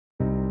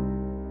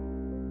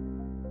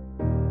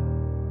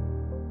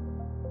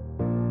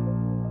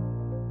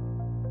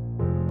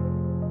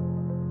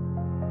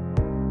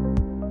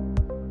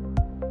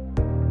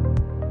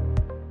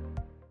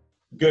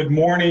Good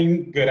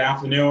morning, good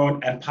afternoon,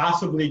 and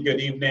possibly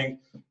good evening.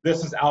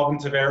 This is Alvin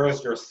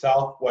Taveras, your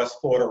Southwest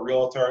Florida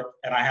realtor,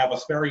 and I have a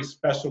very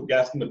special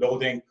guest in the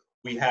building.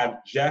 We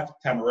have Jeff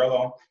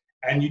Tamarillo,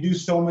 and you do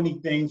so many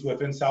things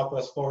within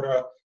Southwest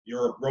Florida.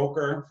 You're a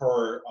broker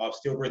for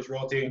Steelbridge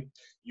Realty.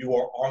 You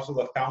are also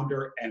the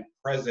founder and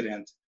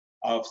president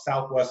of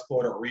Southwest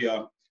Florida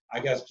Reia. I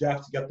guess,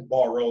 Jeff, to get the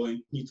ball rolling,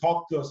 can you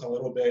talk to us a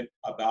little bit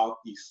about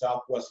the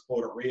Southwest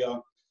Florida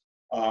Reia?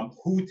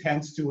 Who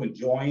tends to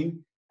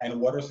join, and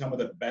what are some of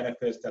the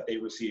benefits that they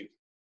receive?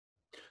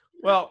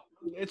 Well,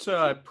 it's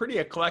a pretty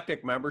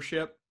eclectic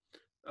membership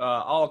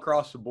all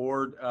across the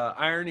board.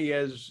 Irony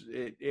is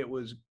it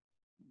was a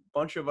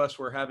bunch of us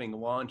were having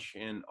lunch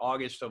in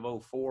August of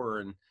 '04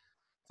 and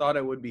thought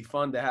it would be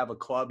fun to have a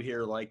club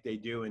here like they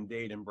do in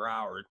Dade and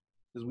Broward,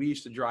 because we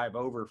used to drive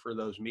over for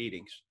those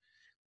meetings.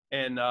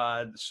 And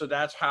so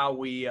that's how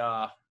we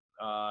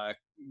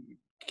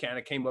kind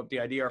of came up with the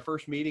idea. Our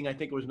first meeting, I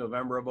think it was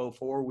November of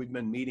 '04. We've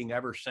been meeting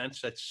ever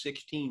since. That's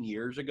 16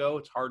 years ago.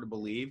 It's hard to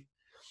believe.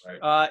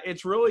 Right.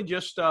 It's really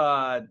just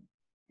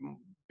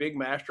big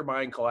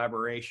mastermind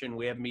collaboration.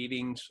 We have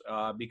meetings.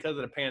 Because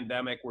of the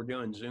pandemic, we're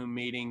doing Zoom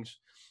meetings.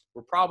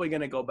 We're probably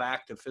going to go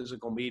back to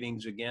physical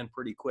meetings again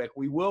pretty quick.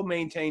 We will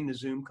maintain the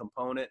Zoom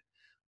component.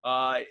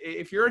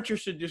 If you're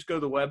interested, just go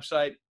to the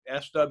website,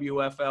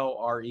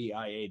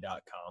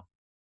 SWFLREIA.com.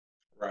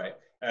 Right.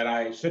 And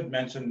I should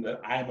mention that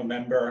I am a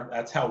member.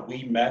 That's how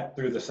we met,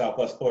 through the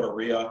Southwest Florida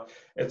Reia.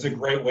 It's a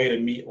great way to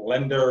meet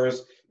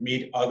lenders,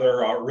 meet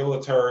other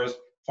realtors,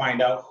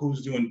 find out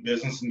who's doing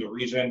business in the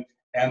region,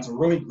 and it's a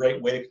really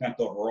great way to connect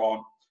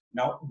overall.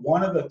 Now,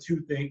 one of the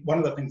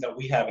things that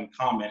we have in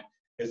common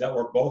is that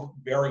we're both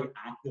very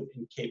active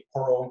in Cape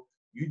Coral.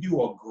 You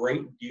do a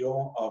great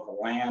deal of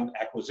land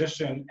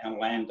acquisition and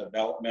land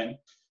development.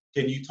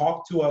 Can you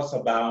talk to us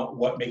about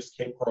what makes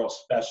Cape Coral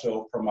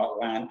special from a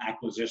land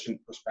acquisition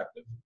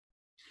perspective?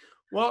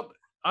 Well,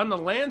 on the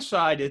land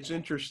side, it's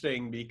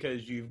interesting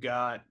because you've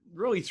got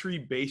really three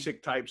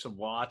basic types of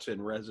lots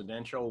in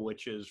residential,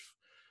 which is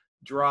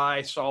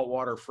dry,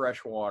 saltwater,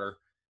 freshwater.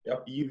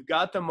 Yep. You've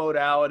got the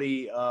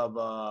modality of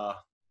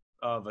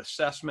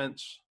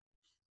assessments,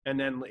 and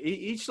then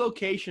each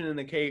location in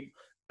the Cape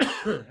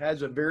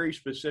has a very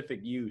specific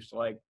use.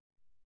 Like,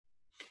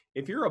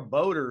 if you're a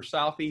boater,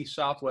 Southeast,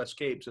 Southwest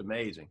Cape's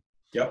amazing.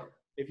 Yep.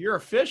 If you're a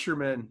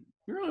fisherman,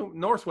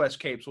 Northwest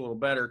Cape's a little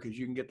better because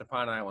you can get the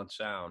Pine Island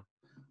Sound.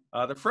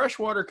 The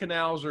freshwater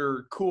canals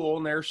are cool,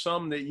 and there's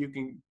some that you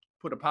can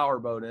put a power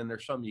boat in.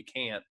 There's some you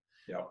can't.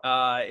 Yep.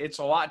 It's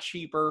a lot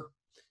cheaper.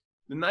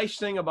 The nice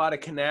thing about a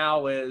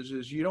canal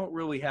is you don't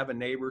really have a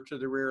neighbor to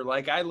the rear.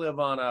 Like, I live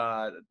on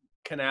a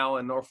canal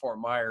in North Fort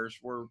Myers.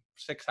 We're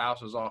 6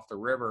 houses off the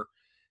river.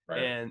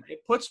 Right. And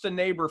it puts the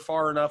neighbor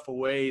far enough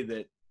away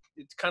that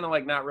it's kind of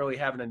like not really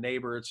having a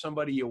neighbor. It's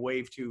somebody you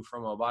wave to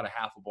from about a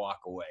half a block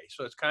away.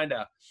 So it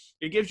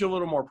gives you a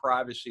little more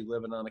privacy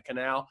living on a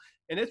canal.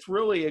 And it's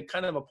really a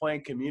kind of a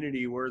planned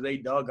community where they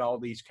dug all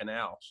these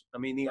canals. I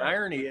mean, the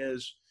irony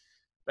is,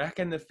 back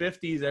in the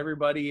 50s,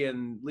 everybody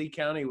in Lee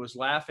County was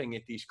laughing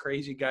at these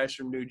crazy guys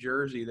from New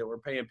Jersey that were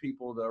paying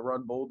people to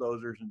run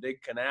bulldozers and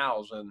dig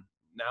canals. And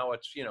now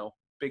it's,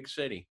 big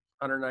city,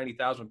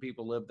 190,000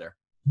 people live there.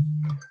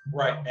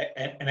 Right.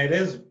 And it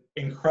is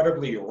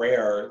incredibly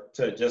rare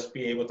to just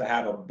be able to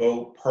have a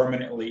boat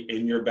permanently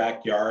in your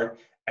backyard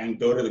and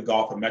go to the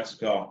Gulf of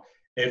Mexico.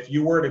 If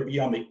you were to be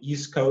on the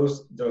East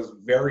Coast, there's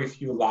very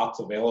few lots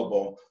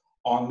available.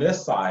 On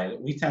this side,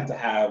 we tend to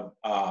have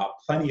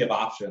plenty of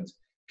options.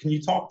 Can you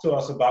talk to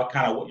us about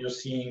kind of what you're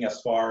seeing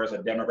as far as a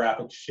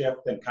demographic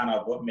shift and kind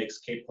of what makes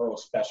Cape Coral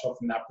special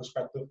from that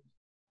perspective?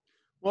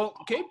 Well,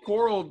 Cape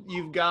Coral,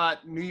 you've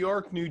got New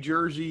York, New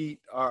Jersey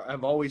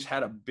have always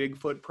had a big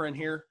footprint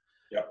here.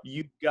 Yep.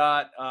 You've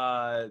got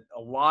a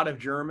lot of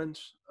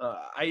Germans.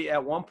 I,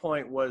 at one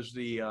point, was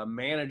the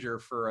manager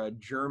for a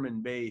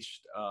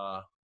German-based,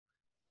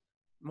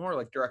 more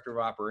like director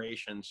of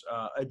operations,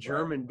 a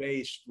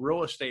German-based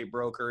real estate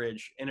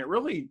brokerage. And it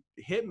really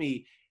hit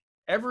me.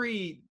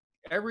 Every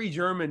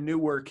German knew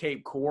where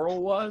Cape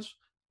Coral was.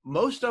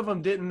 Most of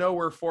them didn't know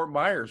where Fort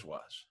Myers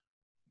was.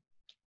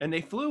 And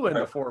they flew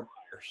into Fort Myers.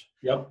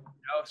 Yep.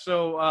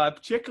 So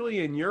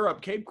particularly in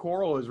Europe, Cape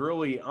Coral is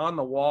really on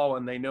the wall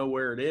and they know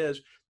where it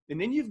is.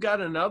 And then you've got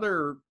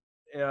another,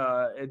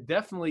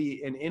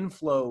 definitely an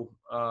inflow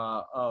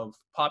of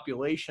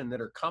population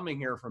that are coming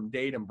here from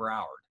Dade and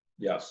Broward.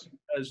 Yes.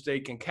 Because they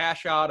can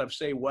cash out of,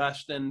 say,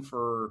 Weston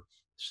for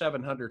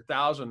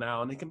 $700,000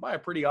 now, and they can buy a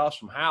pretty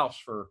awesome house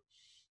for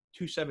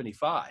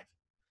 $275,000.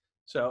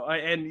 So,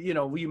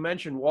 you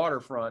mentioned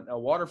waterfront. A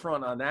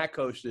waterfront on that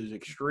coast is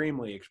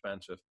extremely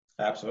expensive.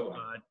 Absolutely.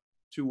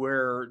 To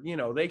where,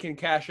 they can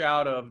cash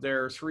out of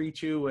their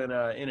 3-2 in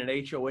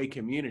an HOA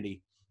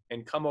community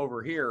and come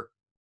over here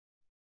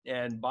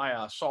and buy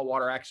a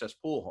saltwater access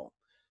pool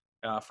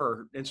home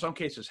for, in some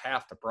cases,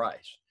 half the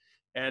price.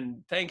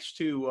 And thanks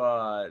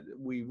to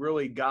we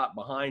really got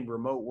behind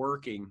remote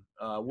working.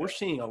 We're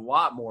seeing a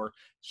lot more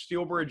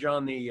Steelbridge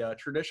on the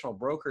traditional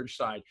brokerage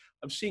side.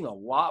 I'm seeing a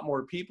lot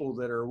more people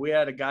that are. We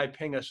had a guy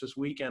ping us this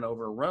weekend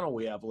over a rental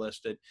we have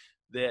listed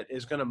that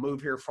is going to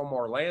move here from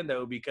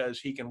Orlando because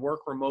he can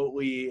work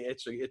remotely.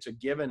 It's a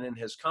given in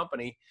his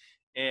company,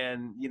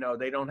 and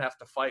they don't have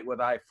to fight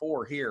with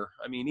I-4 here.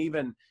 I mean,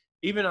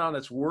 even on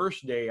its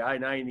worst day,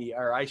 I-90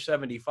 or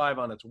I-75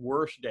 on its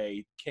worst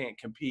day can't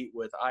compete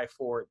with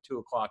I-4 at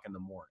 2:00 in the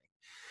morning.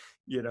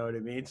 You know what I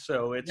mean?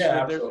 So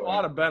there's a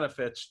lot of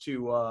benefits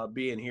to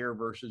being here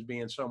versus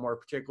being somewhere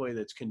particularly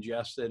that's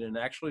congested and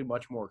actually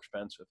much more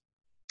expensive.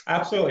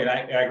 Absolutely, and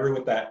I agree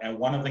with that. And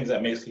one of the things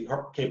that makes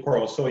Cape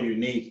Coral so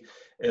unique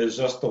is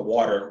just the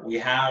water. We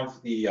have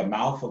the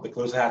mouth of the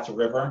Caloosahatchee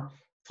River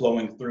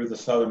flowing through the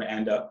southern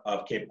end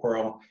of Cape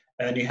Coral,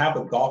 and then you have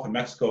the Gulf of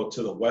Mexico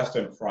to the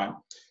western front.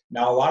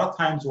 Now, a lot of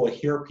times we'll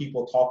hear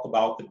people talk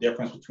about the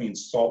difference between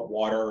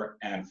saltwater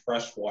and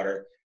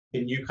freshwater.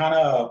 Can you kind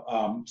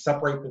of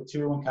separate the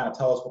two and kind of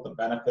tell us what the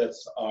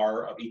benefits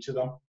are of each of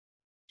them?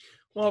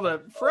 Well,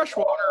 the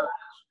freshwater,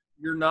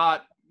 you're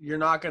not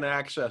going to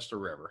access the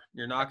river.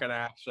 You're not going to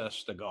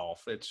access the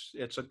Gulf.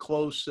 It's a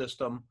closed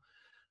system.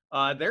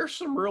 There's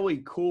some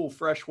really cool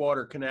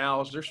freshwater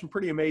canals. There's some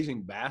pretty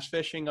amazing bass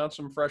fishing on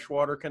some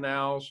freshwater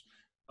canals.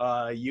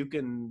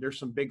 There's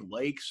some big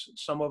lakes.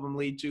 Some of them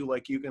lead to,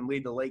 like, you can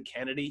lead to Lake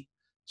Kennedy.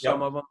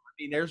 Some of them. I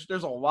mean,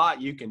 there's a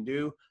lot you can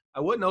do. I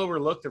wouldn't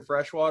overlook the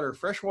freshwater.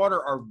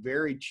 Freshwater are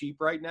very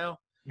cheap right now,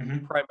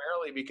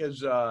 primarily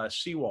because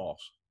seawalls.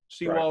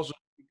 Seawalls have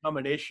become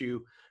an issue,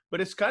 but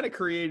it's kind of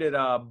created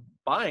a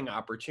buying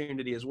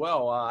opportunity as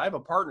well. I have a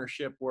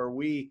partnership where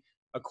we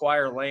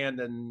acquire land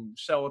and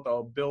sell it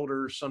to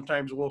builders.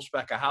 Sometimes we'll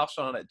spec a house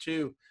on it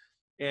too.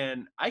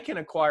 And I can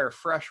acquire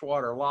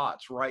freshwater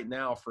lots right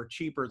now for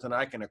cheaper than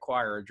I can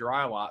acquire a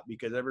dry lot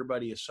because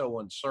everybody is so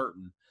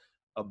uncertain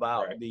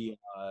about the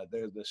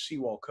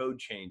seawall code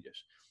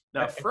changes.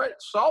 Now,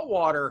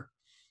 saltwater,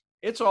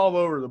 it's all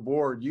over the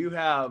board. You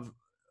have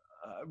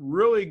a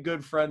really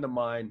good friend of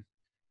mine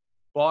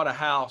bought a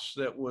house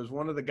that was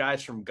one of the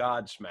guys from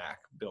Godsmack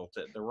built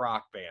it, the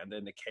rock band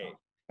in the Cape.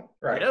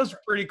 Right. It was a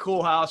pretty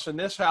cool house. And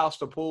this house,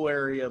 the pool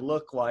area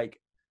looked like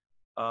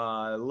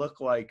something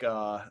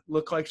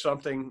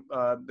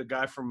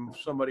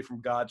somebody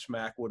from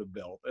Godsmack would have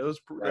built. It was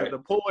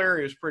the pool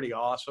area is pretty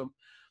awesome.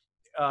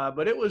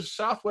 But it was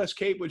Southwest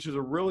Cape, which is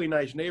a really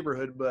nice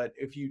neighborhood. But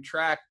if you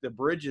track the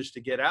bridges to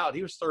get out,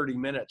 he was 30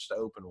 minutes to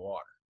open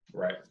water.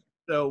 Right.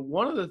 So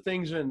one of the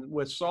things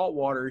with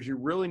saltwater is you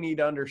really need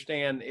to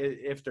understand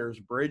if there's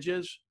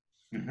bridges,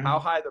 how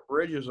high the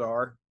bridges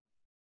are.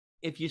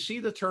 If you see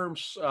the term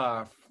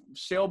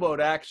sailboat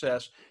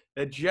access,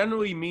 that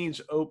generally means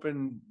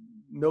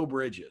no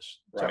bridges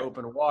to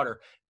open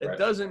water. That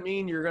doesn't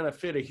mean you're going to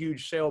fit a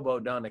huge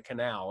sailboat down the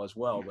canal as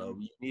well, though.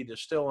 You need to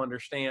still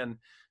understand,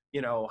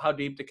 how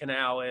deep the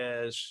canal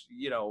is.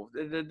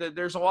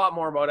 There's a lot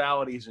more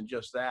modalities than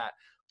just that.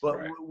 But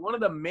one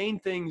of the main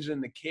things in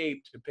the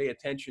Cape to pay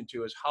attention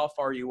to is how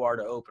far you are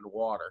to open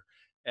water.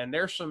 And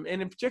and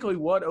in particularly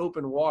what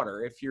open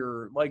water. If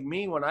you're like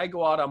me, when I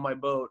go out on my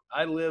boat,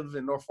 I live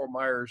in North Fort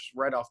Myers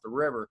right off the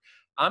river.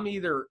 I'm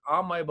either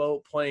on my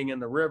boat playing in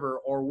the river,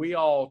 or we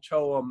all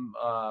tow them,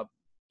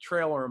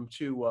 trailer them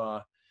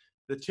to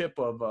the tip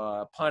of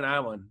Pine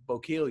Island,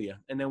 Bokeelia.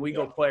 And then we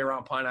go play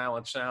around Pine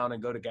Island Sound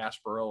and go to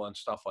Gasparilla and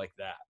stuff like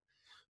that.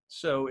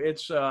 So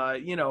it's, so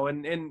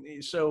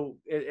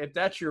if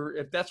that's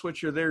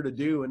what you're there to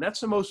do, and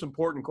that's the most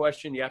important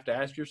question you have to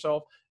ask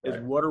yourself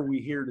is what are we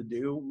here to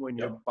do when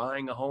you're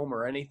buying a home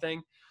or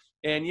anything?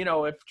 And,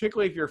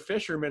 particularly if you're a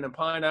fisherman and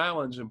Pine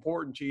Island's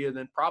important to you,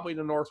 then probably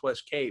the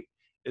Northwest Cape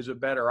is a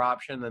better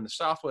option than the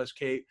Southwest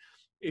Cape.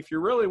 If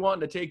you're really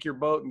wanting to take your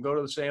boat and go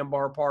to the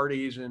sandbar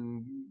parties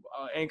and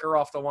anchor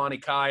off the Lani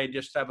Kai and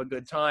just have a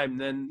good time,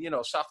 then,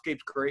 South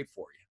Cape's great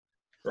for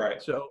you.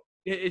 Right. So,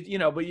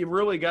 but you've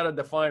really got to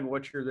define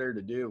what you're there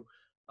to do.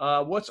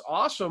 What's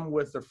awesome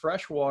with the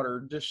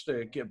freshwater, just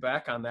to get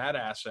back on that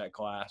asset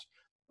class,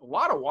 a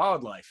lot of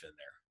wildlife in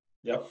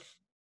there. Yep.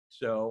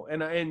 So,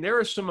 and there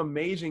is some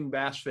amazing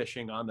bass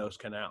fishing on those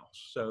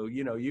canals. So,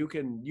 you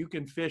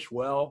can fish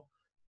well,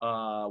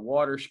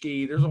 water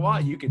ski. There's a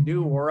lot you can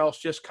do, or else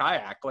just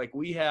kayak. Like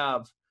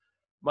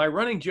my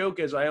running joke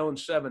is I own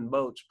 7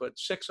 boats, but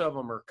 6 of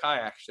them are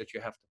kayaks that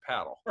you have to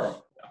paddle.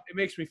 Oh. It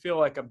makes me feel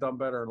like I've done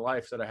better in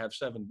life that I have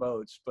 7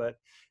 boats. But,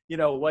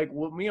 like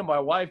with me and my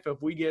wife,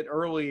 if we get an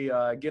early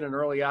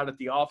out at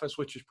the office,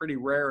 which is pretty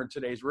rare in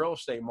today's real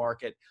estate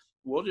market,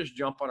 we'll just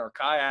jump on our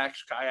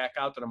kayaks, kayak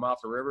out to the mouth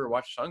of the river,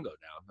 watch the sun go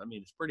down. I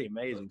mean, it's pretty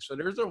amazing. So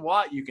there's a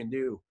lot you can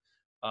do.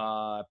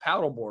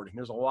 Paddle boarding.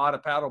 There's a lot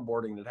of paddle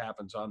boarding that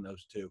happens on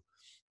those too.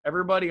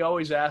 Everybody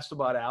always asks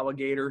about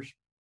alligators.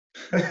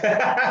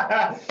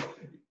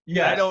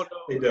 Yes, I don't know.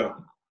 They do.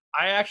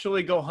 I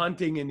actually go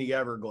hunting in the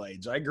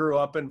Everglades. I grew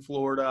up in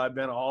Florida. I've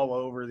been all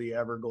over the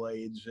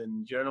Everglades,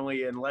 and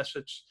generally, unless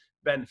it's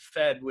been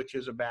fed, which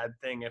is a bad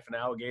thing, if an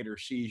alligator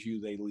sees you,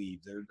 they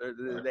leave.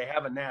 They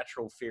have a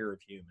natural fear of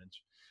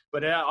humans.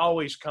 but it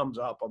always comes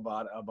up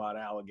about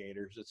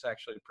alligators. It's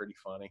actually pretty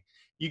funny.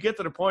 You get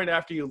to the point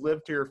after you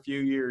lived here a few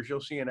years, you'll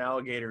see an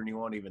alligator and you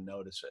won't even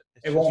notice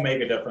it. It won't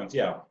make a difference.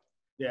 Yeah.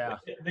 Yeah.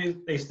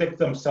 They stick to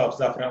themselves,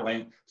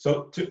 definitely.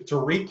 So to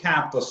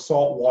recap the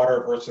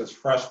saltwater versus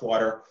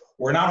freshwater,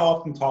 we're not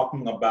often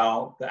talking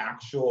about the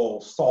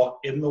actual salt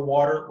in the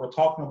water. We're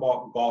talking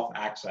about Gulf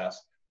access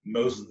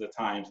most of the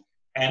times.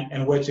 And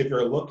in which if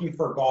you're looking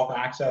for Gulf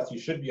access, you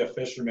should be a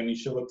fisherman. You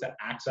should look to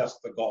access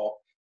the Gulf.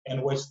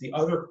 In which the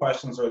other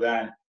questions are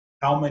then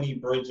how many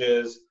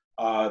bridges,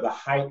 the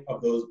height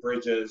of those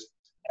bridges,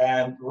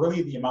 and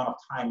really the amount of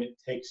time it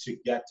takes to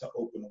get to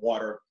open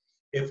water.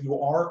 If you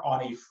are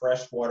on a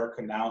freshwater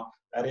canal,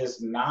 that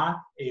is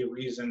not a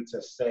reason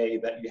to say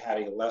that you have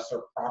a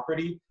lesser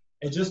property.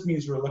 It just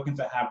means you're looking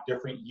to have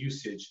different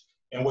usage,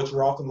 in which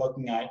we're often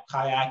looking at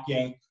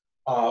kayaking.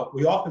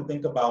 We often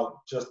think about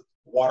just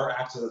water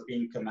access as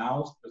being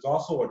canals. There's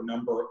also a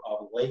number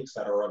of lakes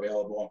that are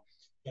available,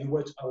 in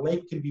which a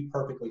lake can be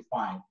perfectly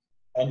fine.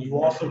 And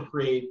you also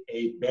create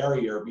a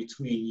barrier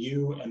between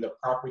you and the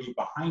property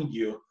behind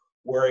you,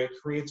 where it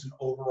creates an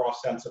overall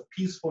sense of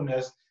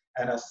peacefulness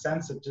and a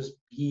sense of just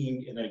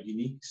being in a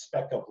unique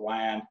speck of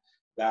land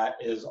that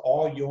is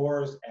all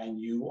yours and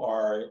you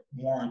are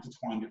more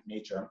intertwined with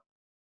nature.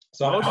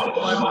 So most of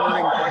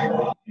my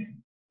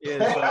morning is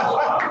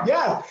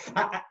yeah,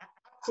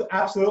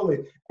 absolutely.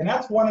 And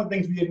that's one of the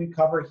things we didn't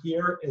cover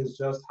here is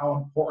just how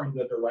important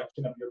the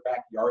direction of your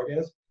backyard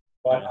is.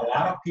 But a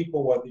lot of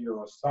people, whether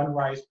you're a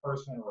sunrise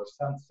person or a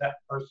sunset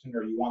person,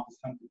 or you want the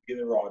sun to be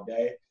there all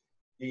day,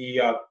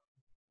 the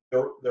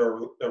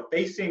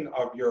facing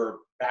of your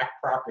back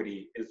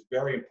property is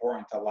very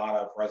important to a lot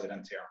of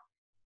residents here.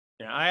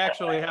 Yeah, I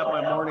actually have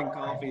my morning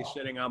coffee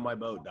sitting on my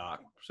boat dock.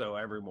 So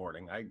every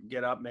morning I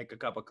get up, make a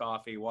cup of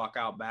coffee, walk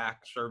out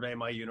back, survey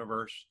my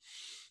universe,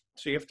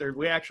 see if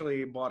we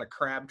actually bought a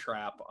crab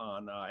trap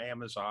on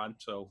Amazon.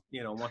 So,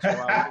 once in a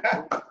while, we get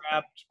a blue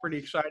crab. It's a pretty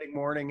exciting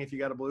morning if you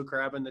got a blue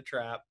crab in the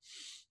trap.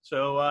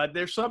 So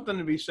there's something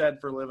to be said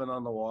for living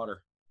on the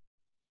water.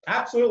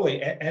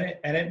 Absolutely.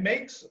 And it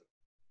makes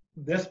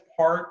this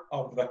part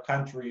of the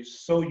country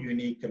so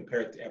unique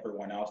compared to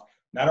everyone else.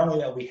 Not only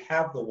that we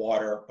have the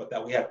water, but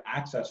that we have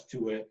access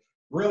to it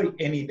really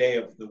any day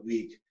of the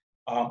week.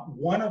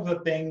 One of the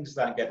things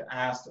that get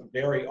asked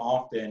very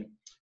often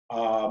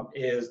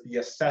is the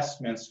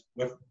assessments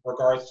with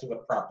regards to the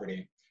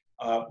property.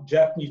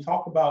 Jeff, can you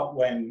talk about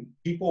when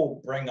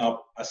people bring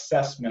up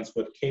assessments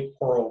with Cape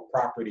Coral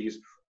properties,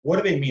 what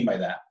do they mean by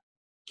that?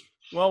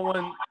 Well,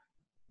 when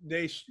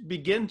they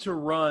begin to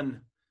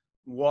run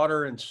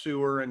water and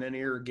sewer and then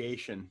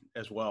irrigation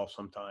as well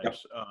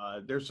sometimes,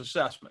 there's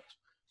assessments.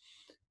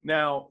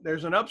 Now,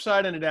 there's an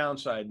upside and a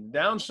downside. The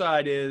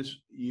downside is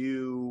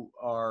you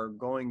are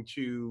going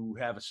to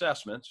have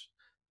assessments.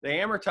 They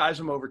amortize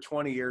them over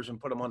 20 years and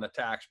put them on the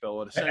tax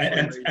bill.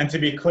 And to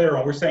be clear,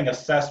 when we're saying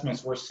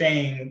assessments, we're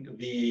saying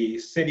the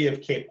city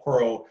of Cape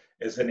Coral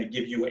is going to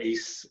give you a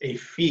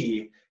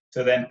fee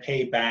to then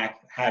pay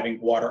back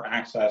having water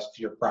access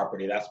to your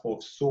property. That's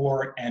both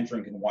sewer and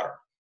drinking water.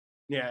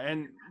 Yeah,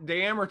 and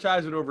they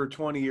amortize it over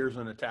 20 years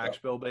on the tax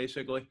bill,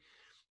 basically.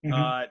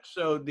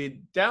 So the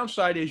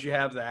downside is you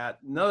have that.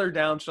 Another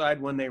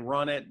downside, when they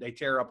run it, they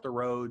tear up the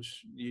roads.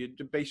 You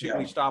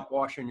basically stop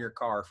washing your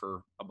car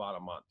for about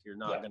a month. You're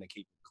not going to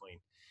keep it clean.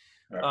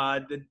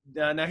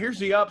 Now here's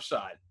the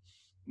upside.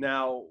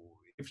 Now,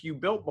 if you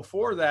built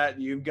before that,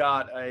 you've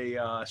got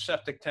a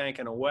septic tank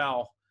and a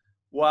well.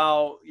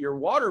 While your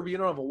water, you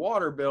don't have a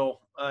water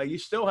bill, you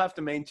still have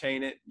to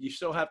maintain it. You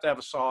still have to have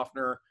a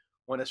softener.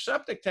 When a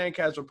septic tank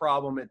has a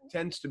problem, it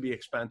tends to be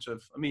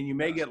expensive. I mean, you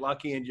may get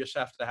lucky and just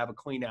have to have a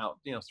clean out,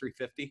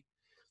 $350.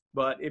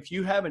 But if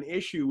you have an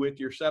issue with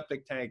your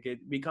septic tank,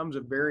 it becomes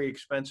a very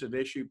expensive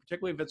issue,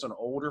 particularly if it's an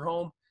older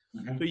home.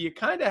 So you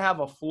kind of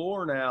have a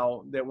floor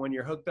now that when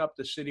you're hooked up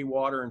to city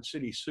water and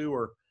city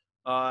sewer,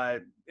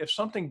 if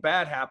something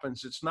bad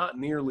happens, it's not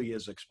nearly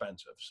as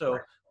expensive. So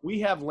we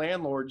have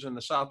landlords in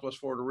the Southwest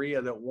Florida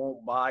Reia that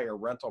won't buy a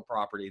rental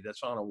property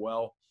that's on a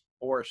well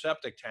or a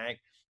septic tank,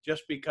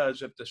 just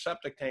because if the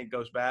septic tank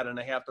goes bad and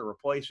they have to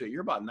replace it,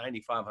 you're about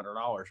 $9,500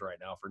 right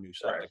now for a new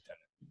septic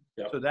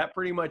tank. So that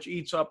pretty much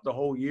eats up the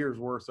whole year's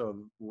worth of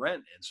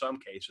rent in some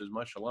cases,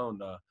 much alone,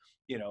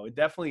 it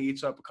definitely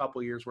eats up a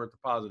couple of years worth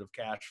of positive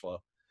cash flow.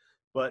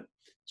 But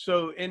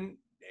so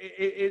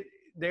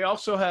they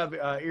also have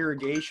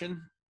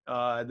irrigation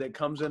that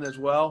comes in as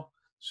well.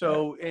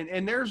 So,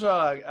 and there's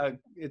I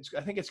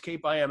think it's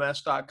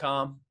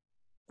capeims.com.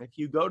 If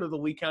you go to the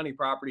Lee County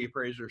Property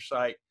Appraiser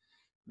site,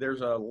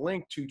 there's a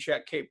link to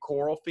check Cape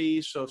Coral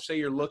fees. So say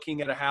you're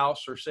looking at a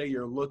house or say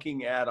you're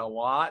looking at a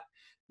lot,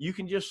 you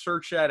can just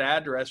search that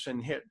address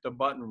and hit the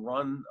button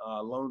run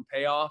loan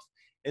payoff,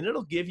 and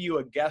it'll give you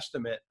a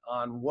guesstimate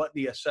on what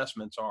the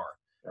assessments are.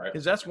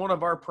 Because that's one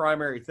of our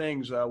primary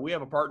things. We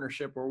have a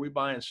partnership where we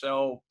buy and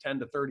sell 10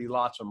 to 30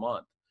 lots a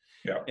month.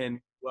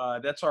 And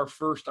that's our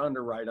first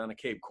underwrite on a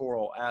Cape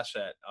Coral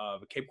asset, a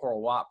Cape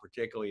Coral lot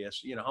particularly,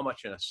 is, how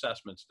much in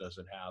assessments does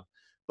it have?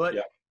 But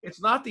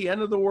it's not the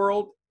end of the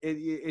world.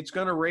 it's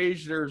going to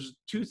raise, there's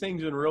two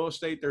things in real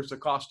estate. There's the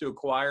cost to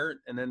acquire it,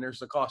 and then there's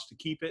the cost to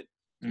keep it.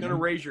 It's going to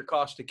raise your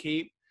cost to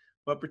keep,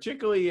 but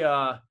particularly,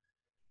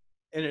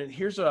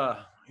 here's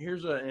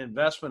an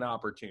investment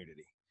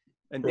opportunity.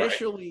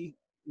 Initially,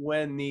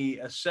 when the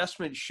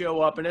assessments show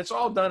up, and it's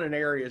all done in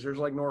areas, there's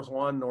like North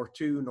 1, North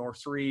 2,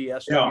 North 3,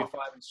 SW5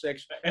 and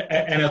 6.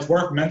 And it's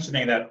worth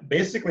mentioning that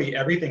basically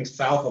everything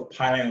south of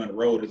Pine Island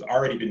Road has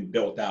already been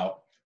built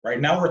out. Right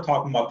now we're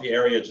talking about the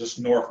area just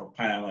north of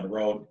Pine Island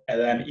Road. And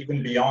then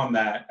even beyond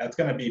that, that's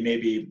going to be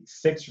maybe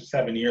 6 or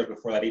 7 years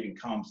before that even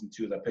comes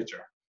into the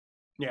picture.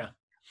 Yeah.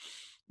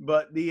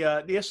 But the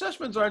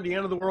assessments aren't the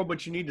end of the world,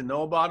 but you need to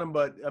know about them.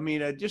 But I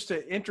mean, just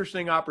an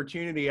interesting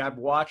opportunity I've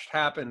watched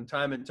happen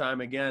time and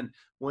time again.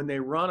 When they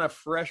run a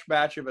fresh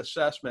batch of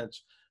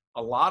assessments,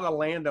 a lot of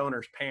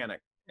landowners panic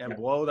and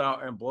blow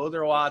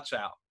their lots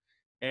out.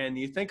 And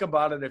you think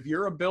about it, if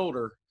you're a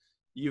builder,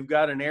 you've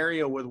got an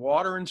area with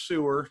water and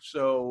sewer.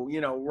 So, you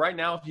know, right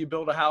now, if you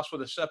build a house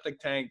with a septic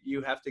tank,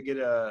 you have to get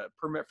a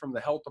permit from the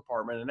health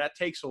department, and that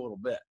takes a little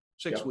bit,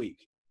 6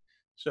 weeks.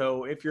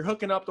 So if you're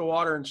hooking up the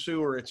water and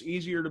sewer, it's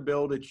easier to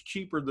build, it's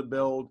cheaper to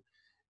build,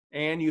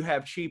 and you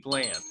have cheap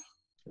land.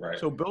 Right.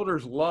 So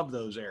builders love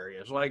those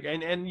areas. Like,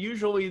 and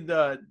usually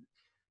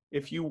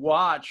if you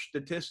watch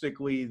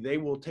statistically, they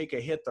will take a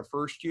hit the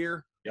first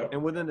year,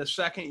 and within the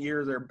second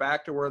year, they're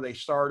back to where they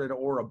started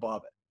or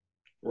above it.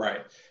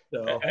 Right.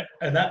 So,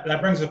 and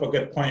that brings up a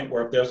good point,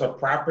 where if there's a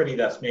property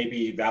that's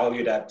maybe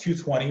valued at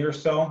 220 or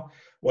so,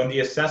 when the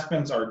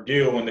assessments are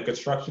due, when the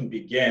construction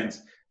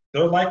begins,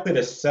 they're likely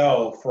to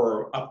sell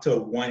for up to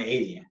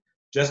 180,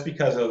 just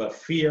because of the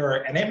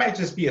fear. And it might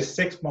just be a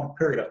 6-month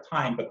period of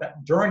time, but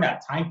during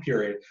that time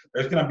period,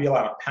 there's going to be a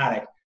lot of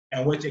panic,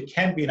 in which it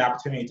can be an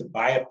opportunity to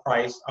buy a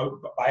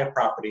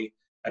property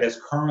that is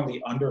currently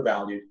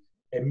undervalued.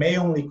 It may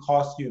only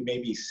cost you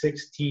maybe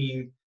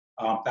 $16,000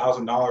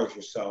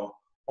 or so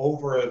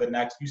over the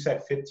next, you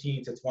said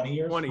 15 to 20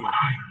 years? 20 years.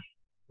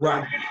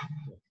 Right.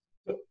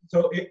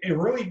 So it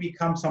really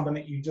becomes something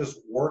that you just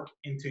work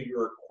into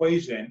your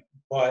equation,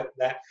 but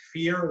that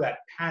fear, that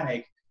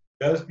panic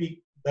does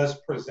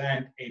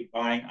present a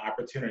buying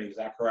opportunity. Is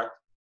that correct?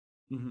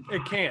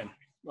 It can.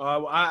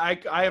 I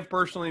have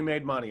personally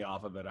made money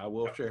off of it. I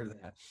will share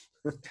that.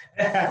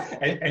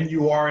 and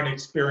you are an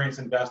experienced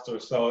investor.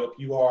 So if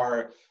you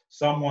are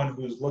someone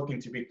who's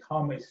looking to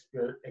become an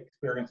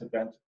experienced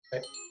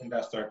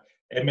investor,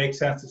 it makes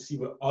sense to see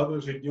what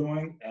others are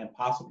doing and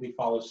possibly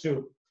follow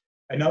suit.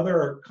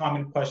 Another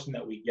common question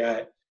that we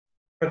get,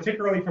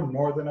 particularly from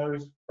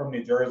Northerners, from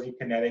New Jersey,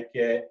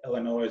 Connecticut,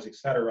 Illinois,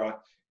 etc.,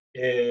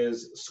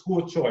 is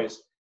school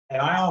choice. And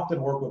I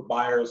often work with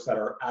buyers that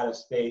are out of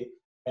state,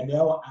 and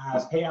they'll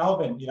ask, hey,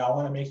 Alvin, I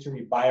want to make sure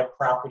we buy a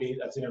property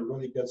that's in a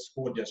really good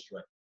school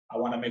district. I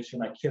want to make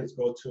sure my kids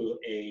go to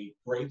a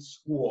great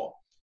school.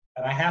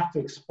 And I have to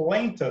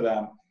explain to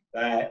them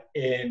that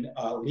in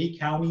Lee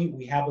County,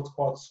 we have what's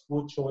called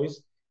school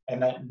choice.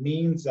 And that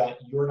means that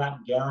you're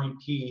not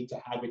guaranteed to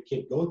have your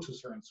kid go to a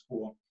certain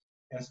school.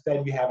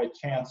 Instead, you have a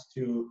chance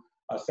to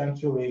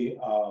essentially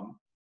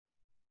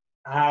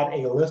add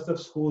a list of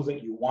schools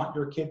that you want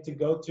your kid to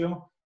go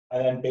to.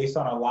 And then based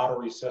on a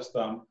lottery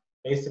system,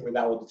 basically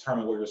that will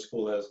determine where your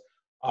school is.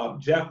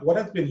 Jeff, what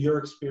has been your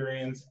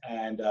experience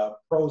and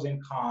pros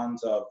and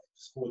cons of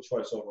school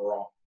choice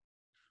overall?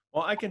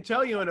 Well, I can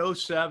tell you in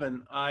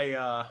 2007,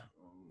 I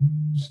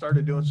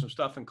started doing some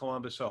stuff in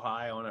Columbus,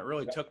 Ohio, and it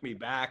really took me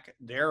back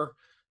there.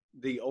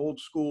 The old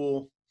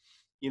school,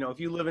 if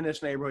you live in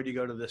this neighborhood, you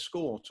go to this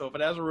school. So if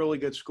it has a really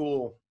good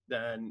school,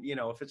 then,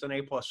 if it's an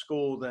A+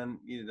 school, then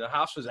the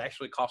houses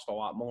actually cost a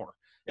lot more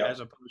as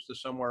opposed to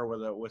somewhere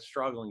with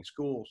struggling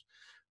schools.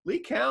 Lee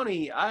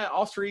County,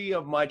 all 3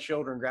 of my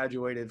children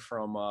graduated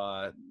from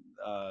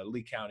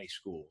Lee County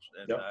schools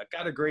and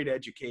got a great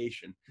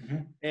education.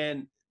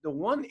 And the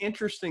one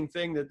interesting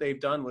thing that they've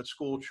done with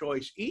school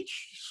choice,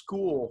 each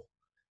school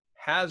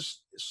has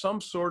some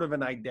sort of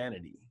an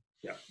identity.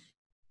 Yeah.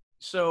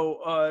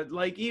 So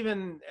like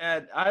even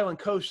at Island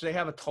Coast, they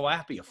have a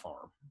tilapia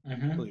farm,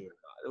 believe it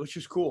or not, which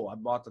is cool. I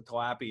bought the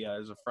tilapia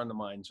as a friend of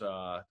mine's.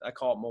 I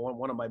call it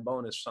one of my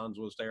bonus sons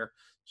was there.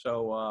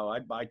 So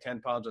I'd buy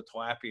 10 pounds of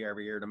tilapia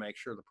every year to make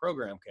sure the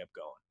program kept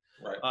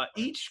going. Right.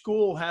 Each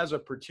school has a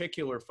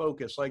particular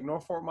focus. Like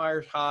North Fort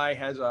Myers High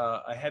has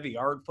a heavy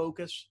art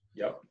focus.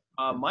 Yep.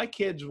 My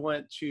kids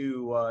went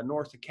to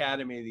North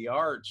Academy of the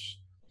Arts,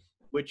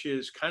 which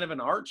is kind of an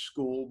art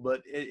school,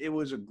 but it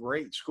was a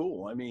great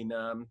school. I mean,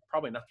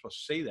 probably not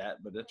supposed to say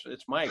that, but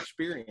it's my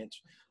experience.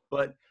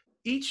 But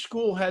each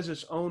school has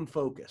its own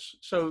focus.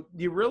 So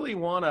you really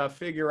want to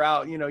figure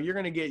out, you're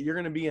going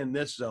to be in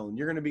this zone,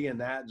 you're going to be in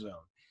that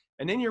zone.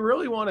 And then you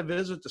really want to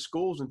visit the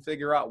schools and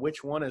figure out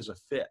which one is a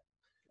fit.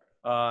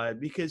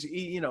 Because,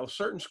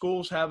 certain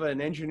schools have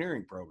an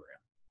engineering program.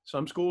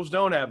 Some schools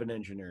don't have an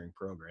engineering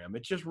program.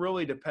 It just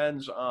really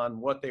depends on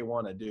what they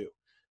want to do.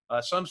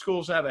 Some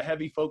schools have a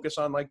heavy focus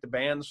on like the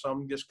band.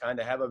 Some just kind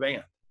of have a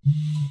band.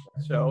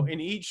 So, and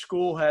each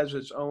school has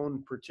its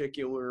own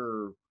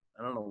particular,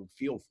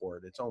 feel for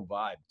it, its own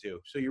vibe too.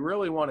 So you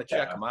really want to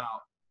check them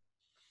out.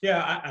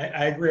 Yeah,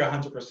 I agree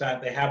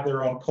 100%. They have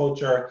their own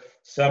culture.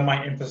 Some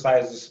might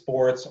emphasize the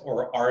sports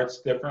or arts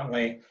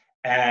differently.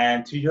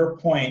 And to your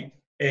point,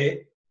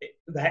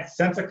 that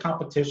sense of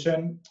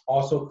competition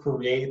also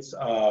creates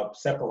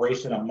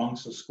separation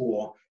amongst the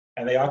school.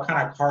 And they all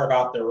kind of carve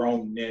out their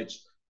own niche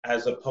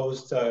as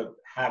opposed to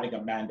having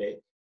a mandate.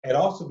 It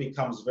also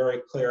becomes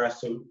very clear as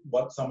to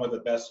what some of the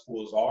best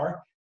schools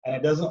are. And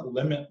it doesn't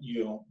limit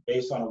you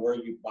based on where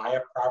you buy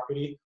a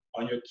property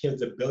on your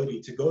kid's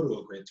ability to go to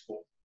a great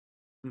school.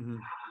 Mm-hmm.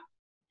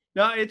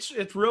 No, it's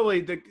really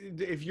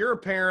if you're a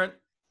parent,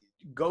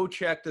 go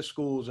check the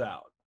schools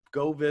out,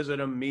 go visit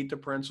them, meet the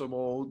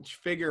principal,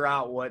 figure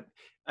out what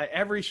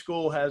every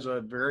school has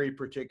a very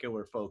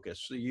particular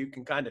focus. So you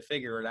can kind of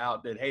figure it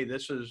out that, hey,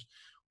 this is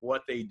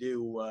what they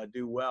do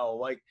well.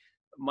 Like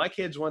my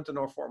kids went to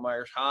North Fort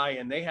Myers High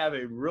and they have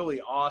a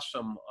really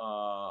awesome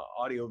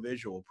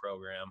audiovisual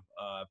program,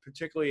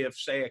 particularly if,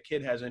 say, a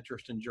kid has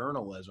interest in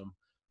journalism.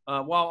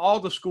 While all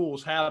the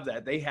schools have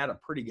that, they had a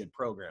pretty good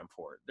program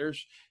for it.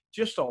 There's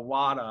just a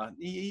lot of,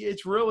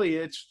 it's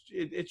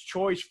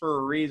choice for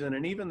a reason.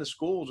 And even the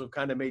schools have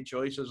kind of made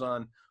choices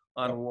on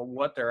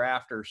what they're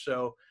after.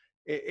 So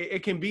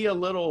it can be a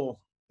little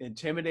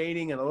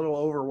intimidating and a little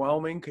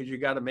overwhelming because you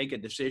got to make a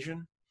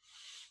decision.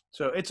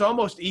 So it's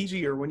almost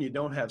easier when you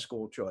don't have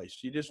school choice.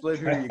 You just live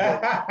here, you go.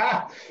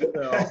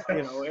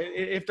 So,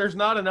 if there's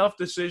not enough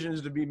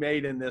decisions to be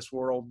made in this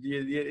world,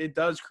 it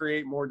does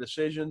create more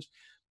decisions.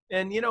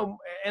 And,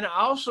 and I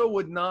also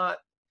would not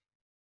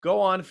go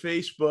on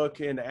Facebook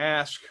and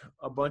ask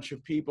a bunch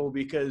of people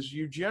because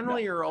you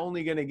generally are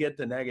only going to get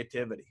the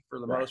negativity for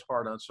the most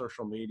part on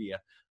social media.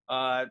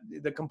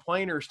 The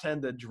complainers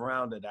tend to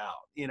drown it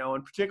out,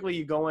 and particularly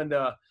you go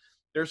into,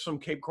 there's some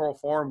Cape Coral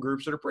forum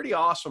groups that are pretty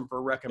awesome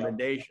for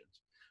recommendations,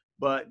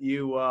 but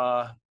you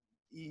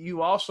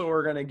also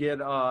are going to get,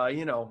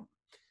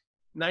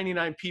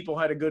 99 people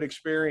had a good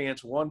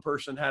experience. One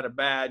person had a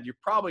bad. You're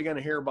probably going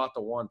to hear about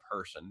the one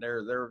person.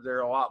 They're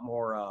a lot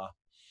more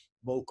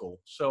vocal.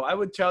 So I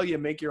would tell you,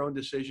 make your own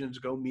decisions.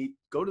 Go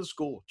to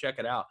school, check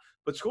it out.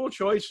 But school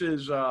choice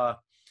is, I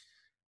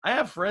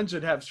have friends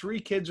that have 3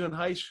 kids in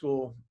high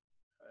school.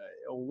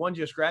 One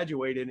just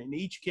graduated, and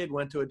each kid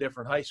went to a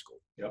different high school.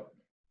 Yep.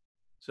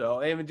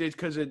 So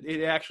because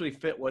it actually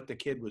fit what the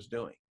kid was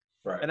doing.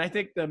 Right. And I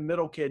think the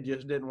middle kid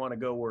just didn't want to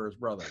go where his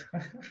brother.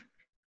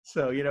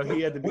 So, he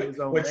had to be his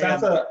own which man.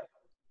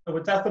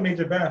 that's the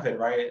major benefit,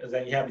 right? Is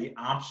that you have the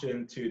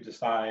option to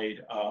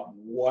decide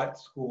what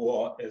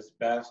school is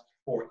best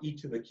for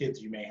each of the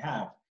kids you may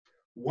have.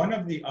 One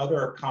of the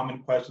other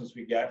common questions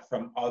we get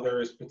from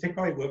others,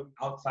 particularly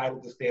outside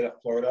of the state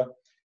of Florida,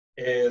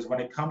 is when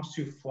it comes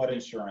to flood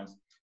insurance.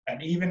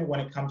 And even when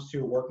it comes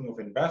to working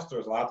with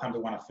investors, a lot of times they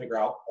want to figure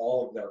out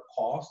all of their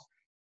costs.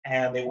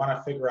 And they want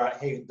to figure out,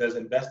 hey, does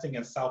investing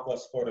in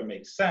Southwest Florida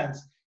make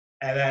sense?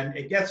 And then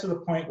it gets to the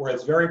point where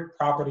it's very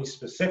property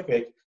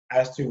specific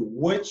as to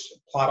which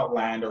plot of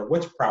land or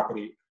which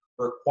property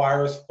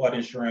requires flood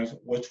insurance,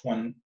 which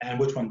one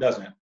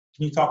doesn't. Can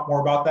you talk more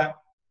about that?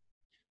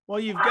 Well,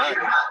 you've got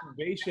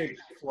basic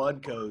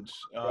flood codes.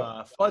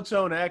 Flood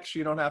zone X,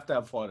 you don't have to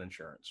have flood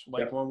insurance.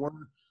 Like when we're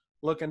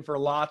looking for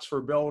lots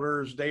for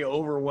builders, they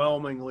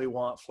overwhelmingly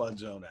want flood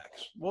zone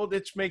X. Well,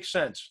 it makes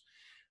sense.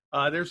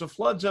 There's a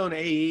flood zone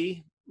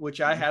AE,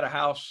 which I had a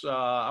house.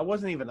 I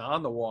wasn't even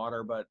on the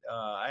water, but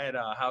I had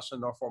a house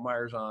in North Fort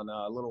Myers on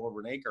a little over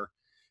an acre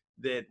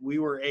that we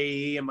were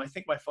AE, and I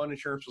think my flood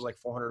insurance was like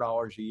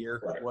 $400 a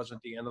year. Right. It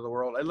wasn't the end of the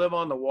world. I live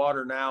on the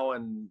water now,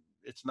 and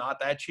it's not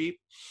that cheap.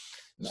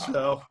 No.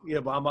 So,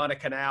 I'm on a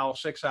canal,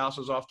 6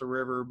 houses off the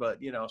river,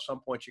 but, at some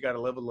point you got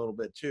to live a little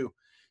bit too.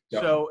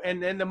 Yep. So,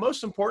 and the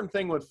most important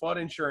thing with flood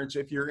insurance,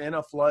 if you're in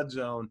a flood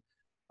zone,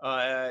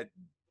 by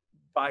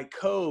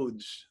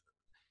codes,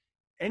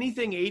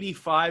 anything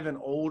 85 and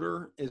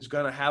older is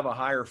going to have a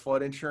higher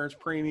flood insurance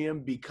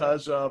premium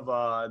because of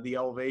the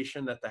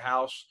elevation at the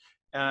house.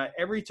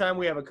 Every time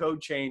we have a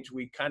code change,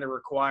 we kind of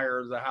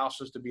require the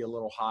houses to be a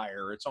little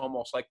higher. It's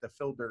almost like the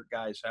fill dirt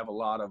guys have a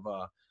lot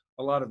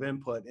of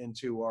input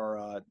into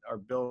our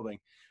building.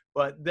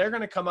 But they're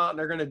going to come out and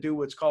they're going to do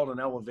what's called an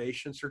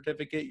elevation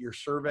certificate. Your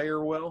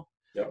surveyor will.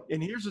 Yep.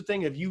 And here's the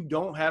thing: if you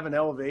don't have an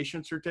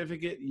elevation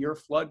certificate, your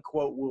flood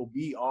quote will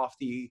be off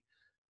the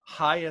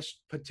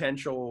highest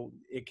potential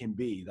it can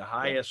be, the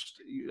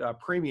highest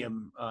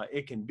premium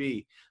it can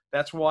be.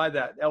 That's why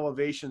that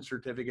elevation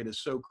certificate is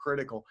so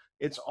critical.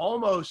 It's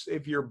almost,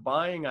 if you're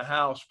buying a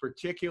house,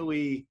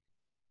 particularly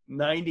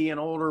 90 and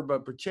older,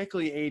 but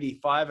particularly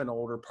 85 and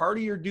older, part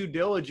of your due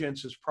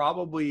diligence is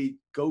probably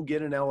go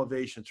get an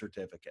elevation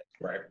certificate.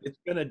 Right. It's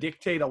going to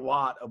dictate a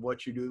lot of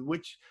what you do,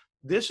 which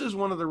this is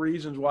one of the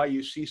reasons why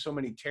you see so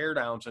many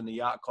teardowns in the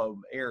yacht club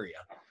area.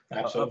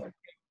 Absolutely.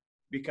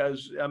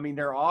 Because,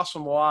 they're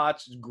awesome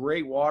lots, it's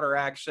great water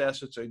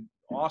access, it's an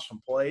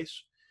awesome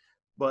place.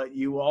 But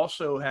you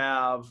also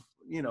have,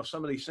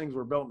 some of these things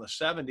were built in the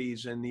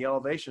 70s, and the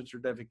elevation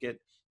certificate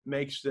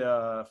makes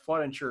the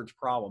flood insurance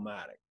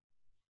problematic.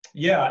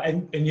 Yeah,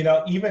 and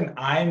even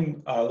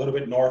I'm a little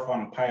bit north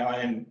on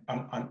Pelican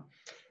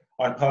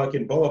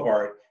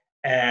Boulevard,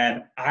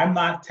 And I'm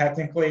not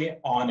technically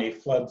on a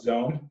flood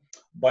zone,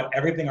 but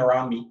everything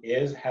around me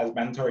has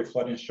mandatory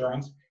flood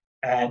insurance,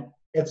 and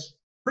it's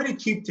pretty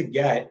cheap to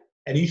get,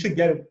 and you should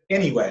get it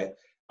anyway.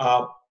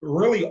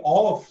 Really,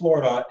 all of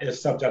Florida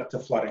is subject to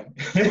flooding.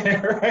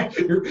 Right?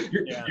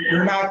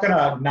 You're not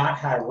gonna not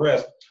have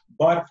risk.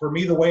 But for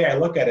me, the way I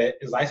look at it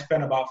is I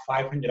spend about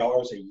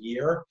 $500 a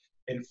year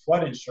in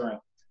flood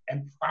insurance,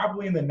 and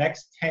probably in the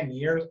next 10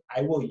 years,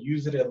 I will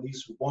use it at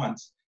least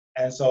once.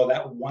 And so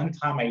that one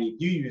time I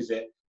do use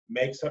it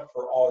makes up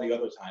for all the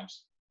other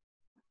times.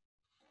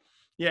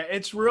 Yeah,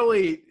 it's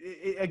really,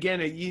 again,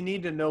 you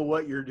need to know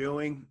what you're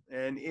doing.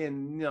 And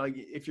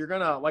if you're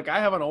going to, like, I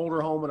have an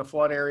older home in a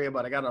flood area,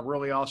 but I got a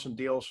really awesome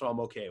deal, so I'm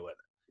okay with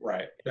it.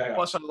 Right. Yeah.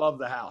 Plus, I love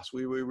the house.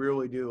 We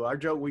really do. Our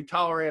joke, we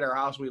tolerate our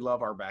house. We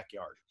love our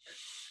backyard.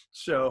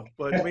 So,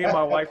 but me and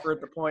my wife are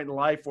at the point in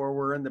life where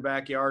we're in the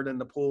backyard in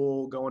the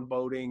pool, going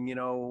boating.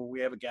 We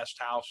have a guest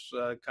house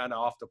kind of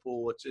off the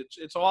pool.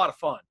 It's a lot of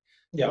fun.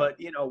 Yeah. But,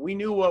 we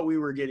knew what we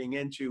were getting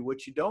into.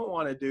 What you don't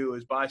want to do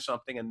is buy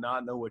something and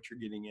not know what you're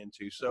getting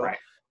into. So right.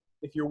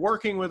 If you're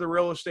working with a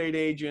real estate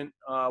agent,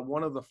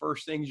 one of the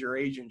first things your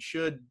agent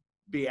should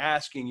be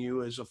asking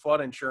you is a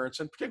flood insurance.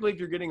 And particularly if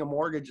you're getting a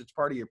mortgage, it's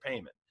part of your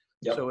payment.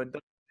 Yep. So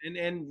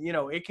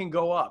it can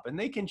go up, and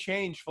they can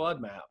change flood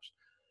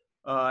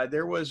maps.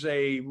 There was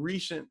a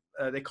recent,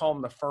 they call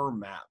them the firm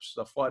maps,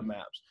 the flood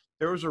maps.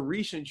 There was a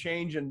recent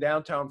change in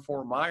downtown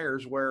Fort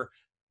Myers where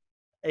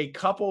a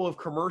couple of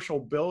commercial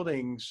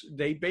buildings,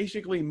 they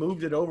basically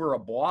moved it over a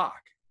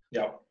block.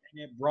 Yeah.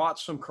 And it brought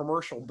some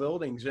commercial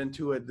buildings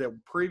into it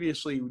that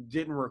previously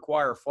didn't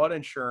require flood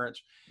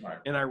insurance. Right.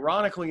 And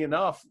ironically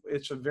enough,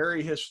 it's a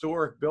very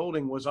historic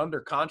building, was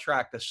under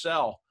contract to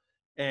sell.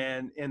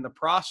 And in the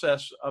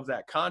process of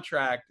that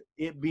contract,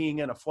 it being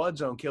in a flood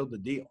zone killed the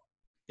deal.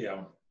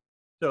 Yeah.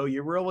 So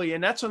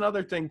and that's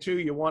another thing too,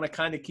 you want to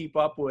kind of keep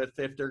up with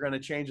if they're going to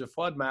change the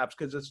flood maps,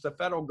 because it's the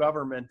federal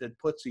government that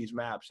puts these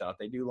maps out.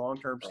 They do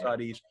long-term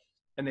studies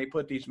and they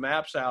put these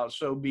maps out.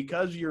 So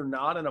because you're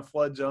not in a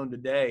flood zone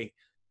today,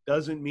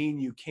 doesn't mean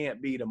you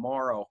can't be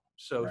tomorrow.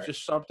 So it's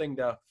just something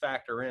to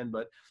factor in.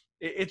 But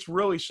it's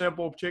really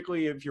simple,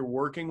 particularly if you're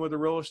working with a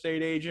real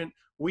estate agent.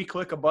 We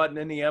click a button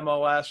in the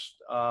MLS,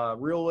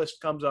 Real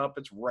List comes up,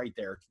 it's right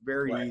there. It's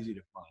very easy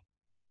to find.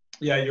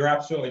 Yeah, you're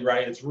absolutely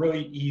right. It's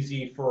really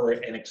easy for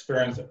an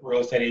experienced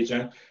real estate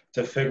agent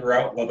to figure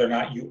out whether or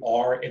not you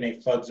are in a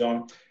flood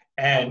zone.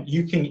 And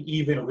you can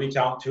even reach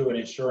out to an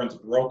insurance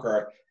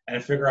broker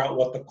and figure out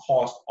what the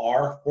costs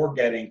are for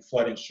getting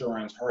flood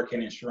insurance,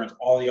 hurricane insurance,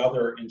 all the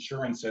other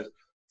insurances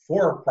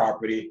for a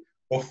property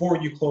before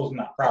you close on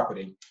that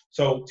property.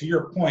 So to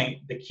your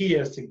point, the key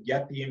is to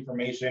get the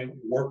information,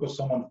 work with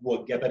someone who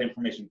will get that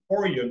information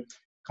for you,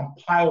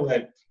 compile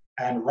it,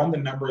 and run the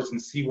numbers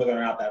and see whether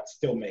or not that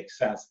still makes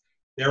sense.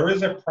 There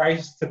is a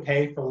price to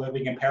pay for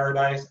living in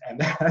paradise, and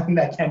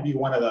that can be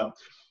one of them.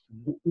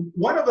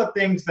 One of the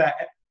things that,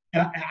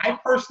 and I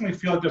personally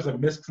feel like there's a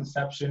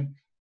misconception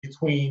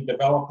between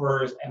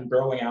developers and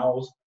burrowing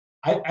owls.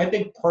 I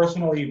think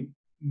personally,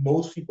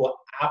 most people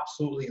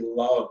absolutely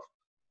love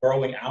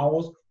burrowing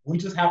owls. We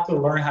just have to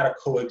learn how to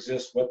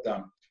coexist with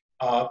them.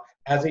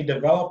 As a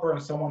developer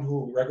and someone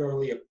who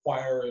regularly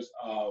acquires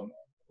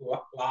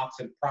lots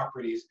and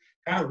properties,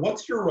 kind of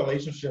what's your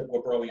relationship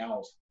with burrowing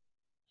owls?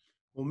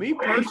 Well, me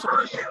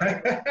personally,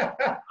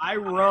 I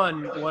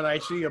run when I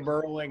see a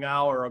burrowing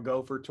owl or a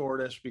gopher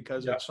tortoise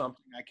because it's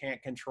something I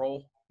can't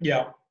control.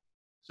 Yeah.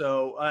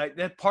 So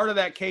that part of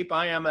that Cape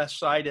IMS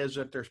site is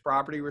if there's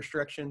property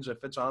restrictions, if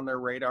it's on their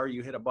radar,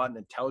 you hit a button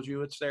that tells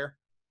you it's there.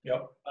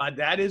 Yep.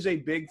 That is a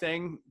big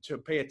thing to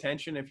pay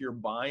attention if you're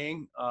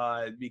buying,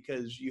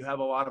 because you have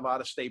a lot of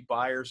out-of-state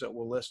buyers that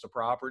will list a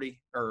property,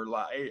 or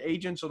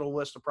agents that will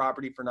list a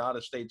property for an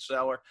out-of-state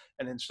seller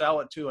and then sell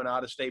it to an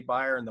out-of-state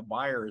buyer, and the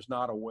buyer is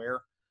not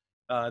aware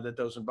that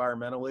those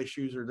environmental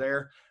issues are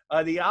there.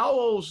 The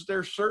owls,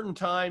 there's certain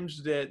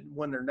times that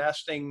when they're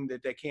nesting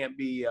that they can't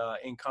be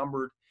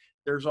encumbered.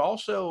 There's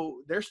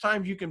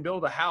times you can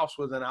build a house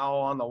with an owl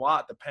on the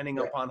lot, depending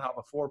upon how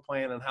the floor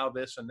plan and how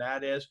this and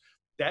that is.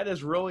 That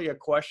is really a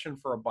question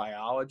for a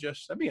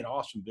biologist. That'd be an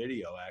awesome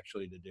video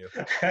actually to do.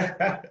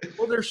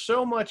 Well, there's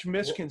so much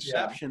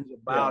misconceptions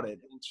about it,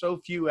 and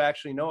so few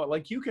actually know it.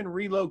 Like, you can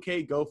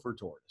relocate gopher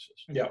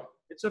tortoises. Yeah.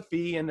 It's a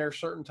fee, and there's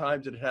certain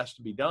times that it has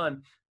to be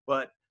done,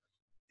 but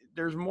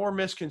there's more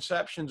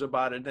misconceptions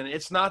about it. And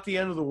it's not the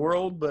end of the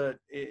world, but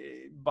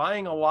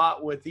buying a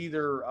lot with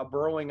either a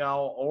burrowing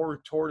owl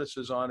or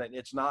tortoises on it,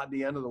 it's not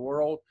the end of the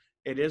world.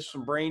 It is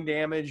some brain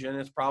damage, and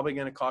it's probably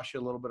going to cost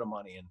you a little bit of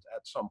money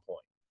at some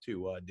point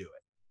to do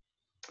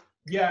it.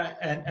 Yeah,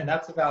 and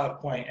that's a valid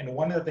point. And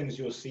one of the things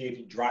you'll see if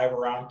you drive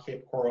around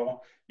Cape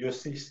Coral, you'll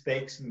see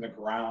stakes in the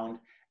ground,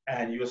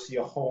 and you'll see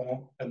a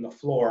hole in the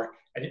floor.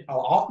 And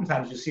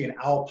oftentimes you see an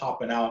owl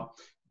popping out.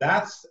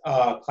 That's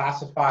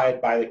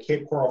classified by the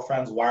Cape Coral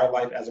Friends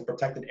Wildlife as a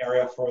protected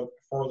area for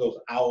those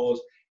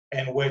owls,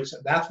 in which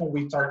that's when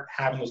we start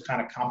having those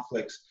kind of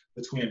conflicts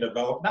between a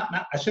developer.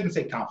 I shouldn't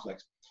say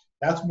conflicts.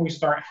 that's when we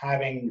start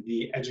having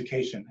the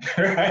education,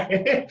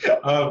 right?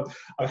 of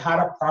how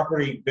to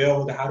properly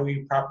build, how do we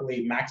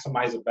properly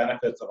maximize the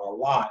benefits of a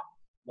lot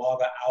while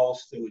the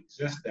owls still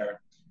exist there.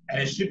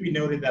 And it should be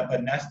noted that the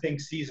nesting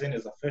season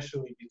is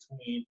officially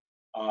between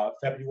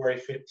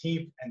February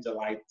 15th and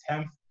July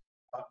 10th.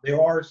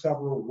 There are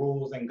several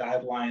rules and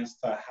guidelines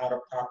to how to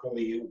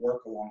properly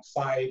work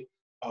alongside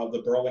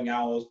the burrowing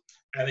owls,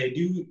 and they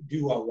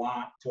do a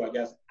lot to, I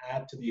guess,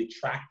 add to the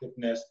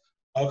attractiveness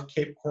of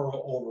Cape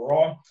Coral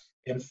overall.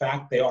 In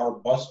fact, they are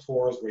bus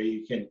tours where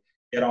you can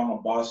get on a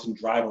bus and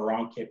drive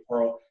around Cape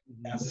Coral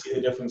and see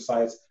the different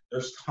sites.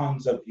 There's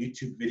tons of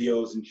YouTube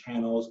videos and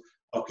channels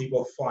of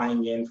people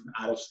flying in from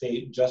out of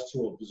state just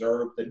to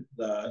observe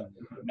the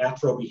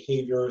natural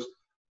behaviors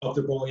of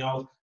the burrowing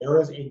owls.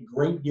 There is a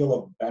great deal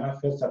of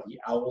benefits that the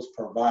owls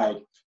provide.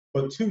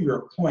 But to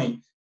your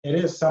point, it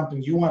is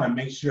something you want to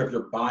make sure if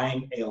you're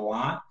buying a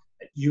lot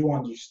that you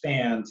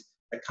understand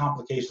the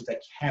complications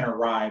that can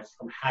arise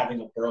from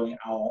having a burrowing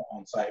owl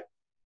on site.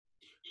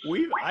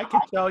 I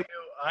can tell you,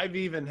 I've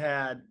even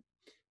had,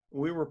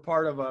 we were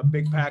part of a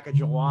big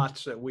package of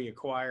lots that we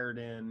acquired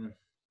in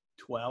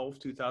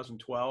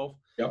 2012.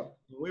 Yep.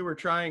 We were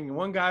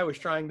one guy was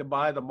trying to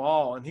buy them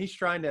all, and he's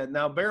trying to,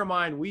 now bear in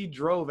mind, we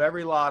drove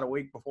every lot a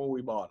week before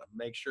we bought them,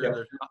 make sure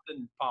there's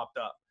nothing popped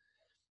up.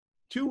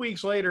 2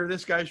 weeks later,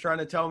 this guy's trying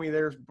to tell me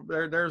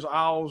there's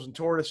owls and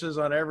tortoises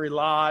on every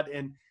lot.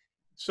 And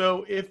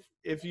so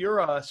if you're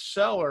a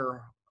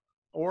seller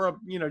or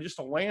just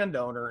a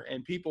landowner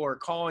and people are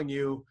calling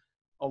you,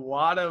 a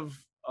lot of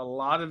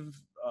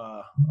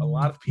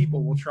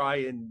people will try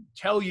and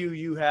tell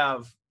you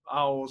have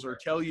owls or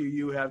tell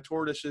you have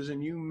tortoises,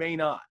 and you may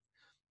not,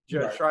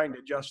 just trying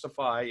to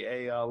justify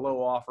a low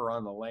offer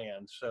on the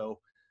land. So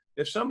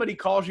if somebody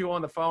calls you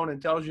on the phone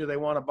and tells you they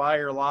want to buy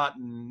your lot,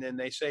 and then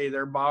they say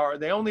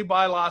they only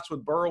buy lots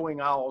with burrowing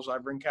owls,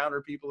 I've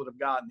encountered people that have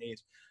gotten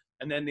these,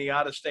 and then the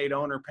out-of-state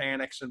owner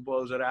panics and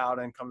blows it out,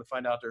 and come to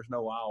find out there's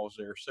no owls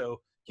there.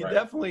 So you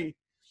definitely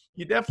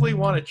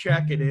want to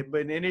check it.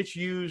 And it's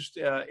used.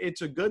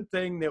 It's a good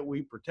thing that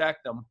we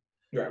protect them.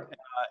 Yeah.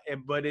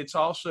 But it's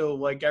also,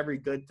 like every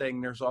good thing,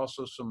 there's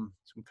also some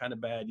kind of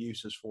bad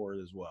uses for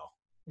it as well.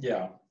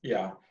 Yeah.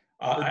 Do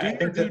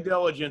your due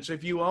diligence.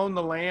 If you own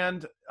the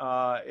land,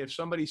 if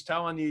somebody's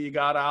telling you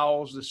got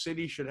owls, the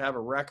city should have a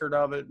record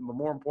of it. But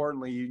more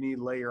importantly, you need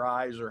to lay your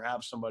eyes or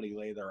have somebody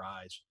lay their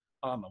eyes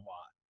on the lot.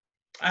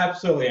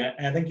 Absolutely.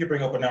 And I think you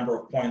bring up a number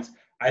of points.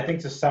 I think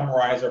to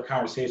summarize our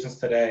conversations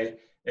today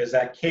is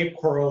that Cape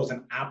Coral is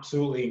an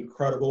absolutely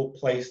incredible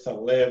place to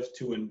live,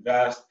 to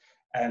invest,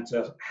 and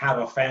to have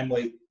a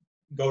family,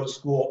 go to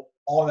school,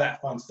 all that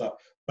fun stuff.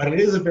 But it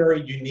is a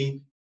very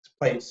unique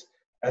place.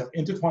 As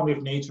intertwined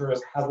with nature,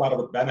 has a lot of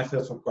the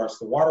benefits with regards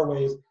to the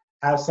waterways,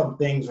 has some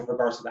things with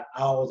regards to the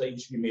owls that you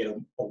should be made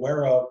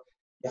aware of.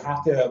 You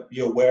have to be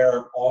aware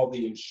of all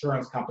the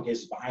insurance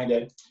complications behind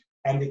it.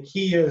 And the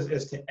key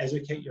is to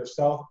educate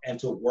yourself and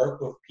to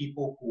work with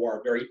people who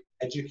are very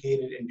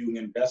educated in doing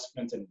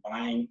investments and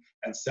buying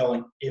and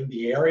selling in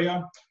the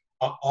area.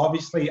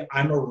 Obviously,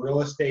 I'm a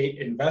real estate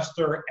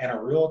investor and a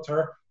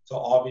realtor, so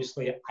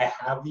obviously I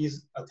have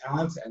these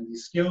talents and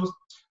these skills.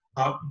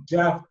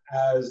 Jeff,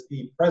 as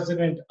the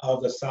president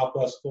of the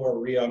Southwest Florida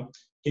Reia,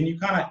 can you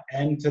kind of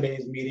end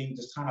today's meeting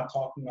just kind of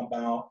talking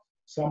about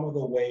some of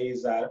the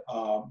ways that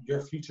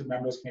your future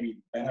members can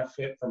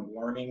benefit from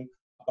learning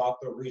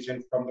about the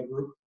region from the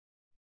group?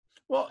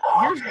 Well,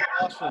 here's the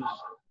awesome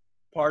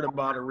part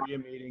about a RIA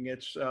meeting.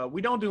 It's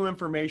we don't do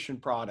information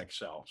product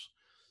sales.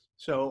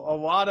 So a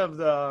lot of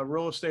the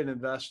real estate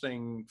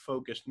investing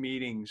focused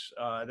meetings,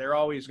 they're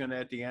always going to,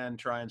 at the end,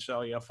 try and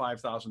sell you a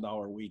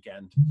 $5,000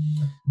 weekend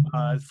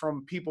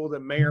from people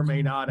that may or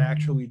may not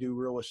actually do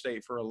real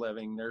estate for a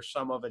living. There's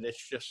some of it,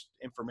 it's just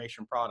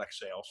information product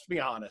sales, to be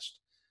honest.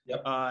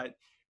 Yep.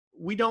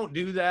 We don't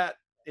do that.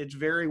 It's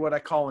very what I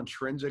call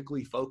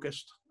intrinsically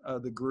focused,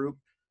 the group.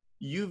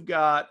 You've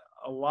got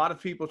a lot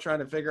of people trying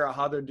to figure out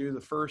how to do the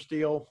first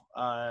deal,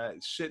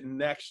 sitting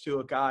next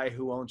to a guy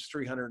who owns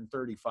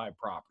 335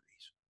 properties,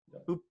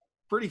 who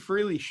pretty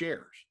freely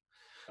shares.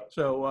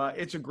 So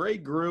it's a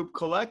great group.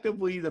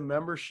 Collectively, the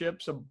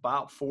membership's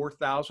about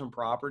 4,000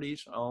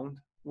 properties owned.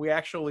 We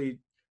actually,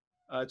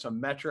 it's a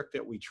metric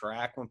that we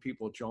track when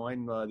people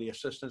join. The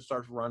assistant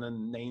starts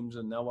running names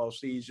and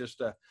LLCs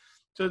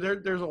so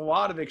there's a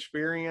lot of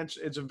experience.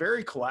 It's a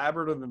very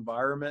collaborative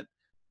environment.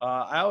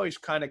 I always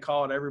kind of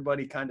call it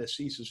everybody kind of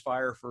ceases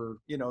fire for,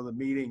 the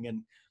meeting,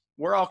 and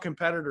we're all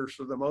competitors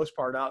for the most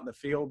part out in the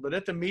field, but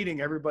at the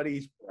meeting,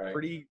 everybody's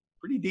pretty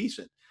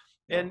decent.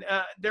 And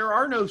there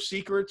are no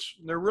secrets.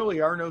 There really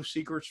are no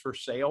secrets for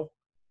sale.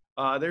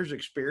 There's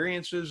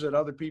experiences that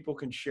other people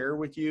can share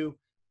with you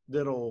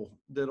that'll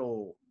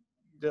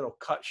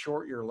cut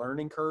short your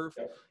learning curve.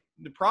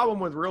 The problem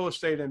with real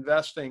estate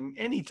investing,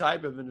 any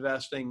type of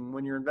investing,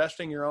 when you're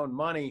investing your own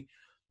money,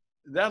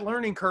 that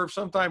learning curve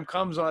sometimes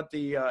comes at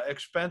the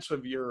expense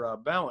of your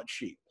balance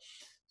sheet.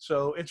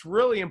 So it's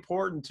really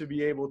important to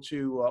be able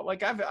to,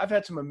 I've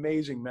had some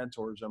amazing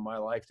mentors in my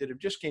life that have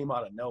just came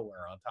out of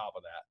nowhere on top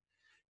of that.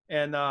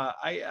 And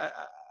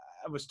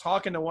was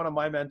talking to one of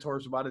my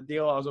mentors about a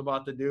deal I was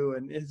about to do,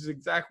 and his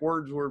exact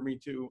words were me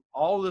too.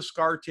 All the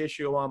scar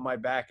tissue on my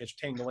back is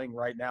tingling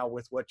right now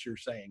with what you're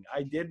saying.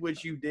 I did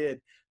what you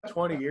did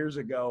 20 years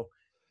ago,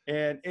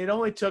 and it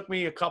only took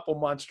me a couple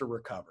months to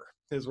recover,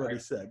 is what he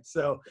said.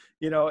 So,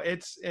 you know,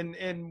 it's,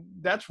 and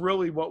that's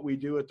really what we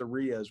do at the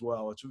Reia as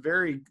well. It's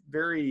very,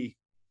 very,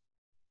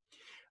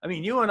 I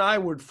mean, you and I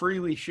would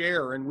freely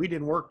share, and we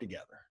didn't work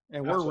together.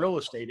 And we're real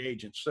estate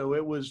agents. So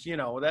it was, you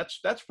know,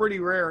 that's pretty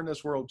rare in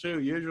this world too.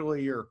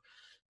 Usually you're,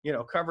 you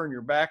know, covering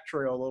your back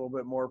trail a little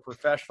bit more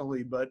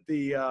professionally. But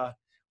the,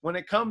 when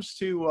it comes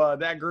to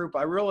that group,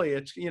 I really,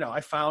 it's, you know, I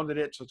founded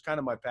it, so it's kind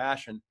of my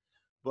passion.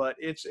 But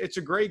it's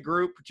a great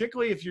group,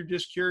 particularly if you're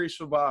just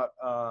curious about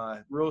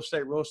real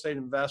estate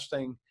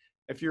investing.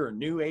 If you're a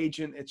new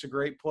agent, it's a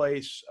great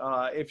place.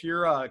 If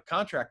you're a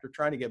contractor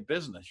trying to get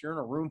business, you're in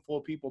a room full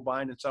of people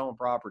buying and selling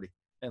property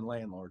and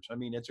landlords. I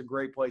mean, it's a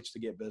great place to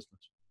get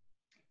business.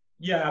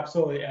 Yeah,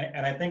 absolutely.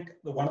 And I think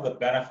one of the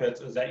benefits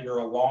is that you're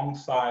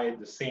alongside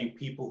the same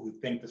people who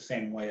think the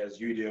same way as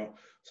you do.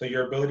 So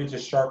your ability to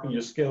sharpen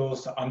your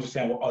skills, to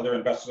understand what other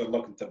investors are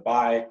looking to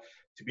buy,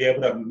 to be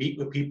able to meet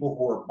with people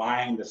who are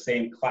buying the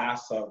same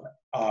class of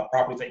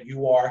properties that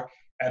you are,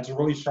 and to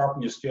really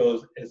sharpen your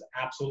skills is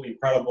absolutely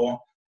incredible.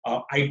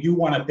 I do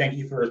want to thank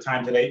you for your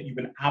time today. You've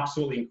been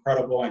absolutely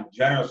incredible and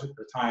generous with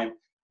your time.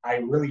 I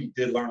really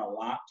did learn a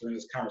lot during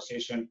this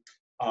conversation.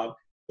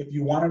 If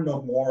you want to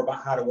know more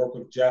about how to work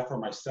with Jeff or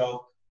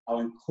myself, I'll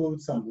include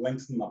some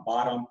links in the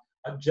bottom.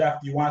 Jeff,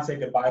 do you want to say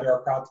goodbye to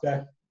our crowd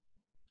today?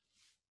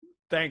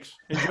 Thanks.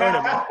 Enjoyed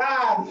it,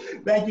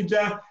 man. Thank you,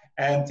 Jeff,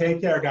 and take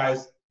care,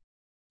 guys.